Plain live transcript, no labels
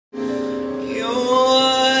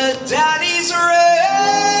your daddy's rich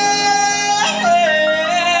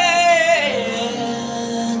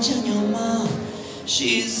and your mom,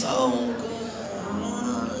 she's so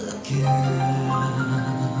good looking.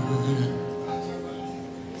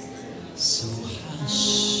 So hush,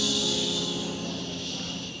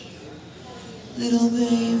 little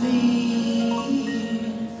baby,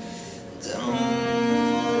 don't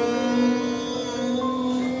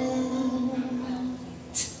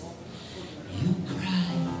you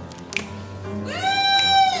cry.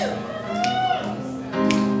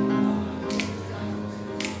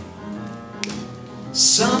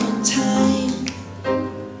 Summertime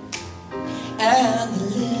and the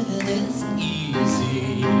living is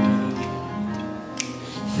easy.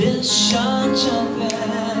 Fish are jumping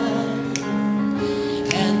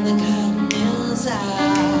and the cotton is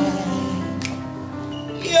high.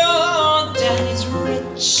 Your daddy's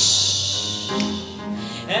rich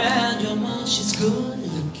and your mom, she's good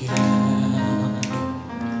looking.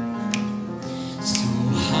 So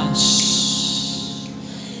hush,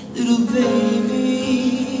 little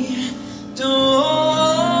baby, don't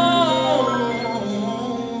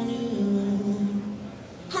you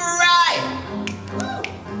cry.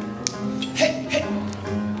 Hey, hey.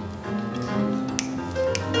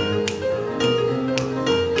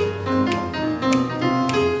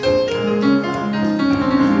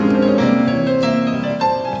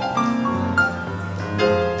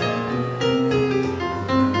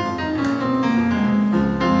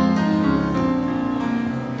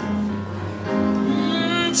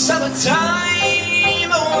 Summertime,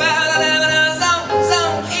 well, so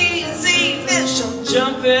easy, fish are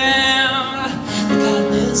jumping, the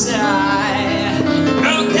cotton is high.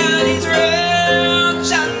 Your daddy's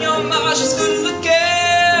rich and your mama, she's good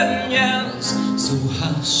looking, yes. So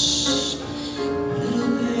hush, little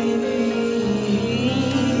baby,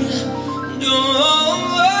 don't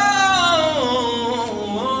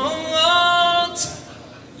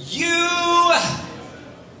you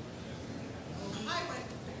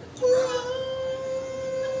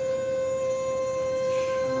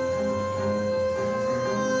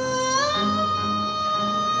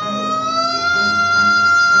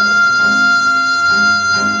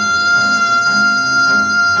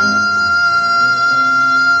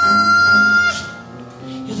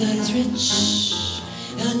rich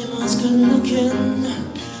and your mom's good looking.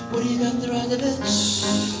 What do you got to ride the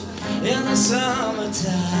bitch in the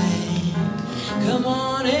summertime? Come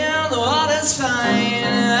on in, the water's fine.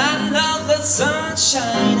 I love the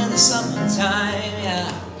sunshine in the summertime, yeah.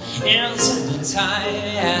 In the summertime,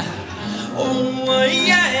 yeah. Oh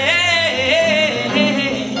yeah.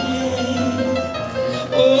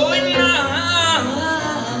 Oh yeah.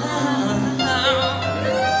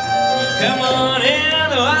 Come on in.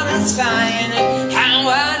 It's fine, how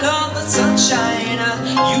I love the sunshine.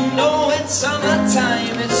 You know it's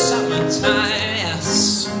summertime,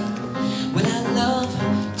 yes. Well, I love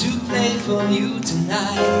to play for you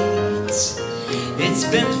tonight. It's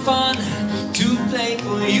been fun to play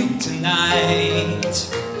for you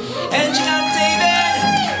tonight. And you know David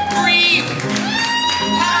Reeb,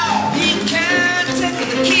 how he can take the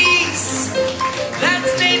keys.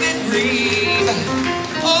 That's David Reeb.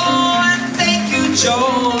 Oh, and thank you,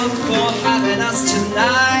 Joe, for having us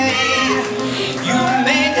tonight. You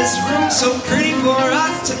made this room so pretty for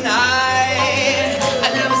us tonight.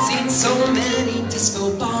 I've never seen so many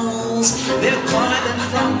disco balls. They're climbing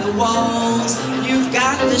from the walls. You've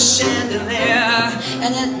got the chandelier,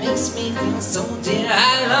 and that makes me feel so dear.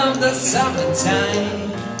 I love the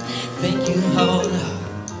summertime. Thank you, Lord.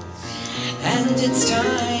 And it's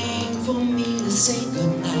time for me to say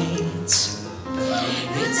goodnight.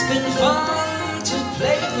 It's been fun to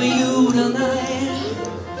play for you tonight.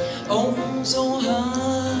 Oh, so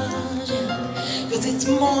hard, 'cause it's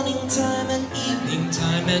morning time and evening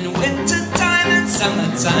time and winter time and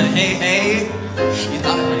summertime. Hey, hey, you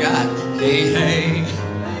thought I forgot. Hey, hey.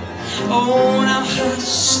 Oh, now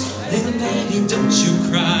hush, little baby, don't you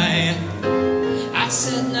cry. I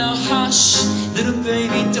said now hush, little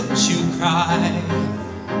baby, don't you cry.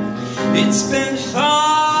 It's been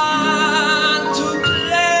fun to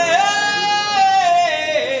play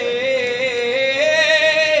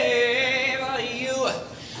for you,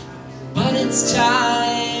 but it's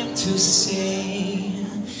time to say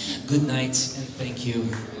good night and thank you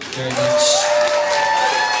very much.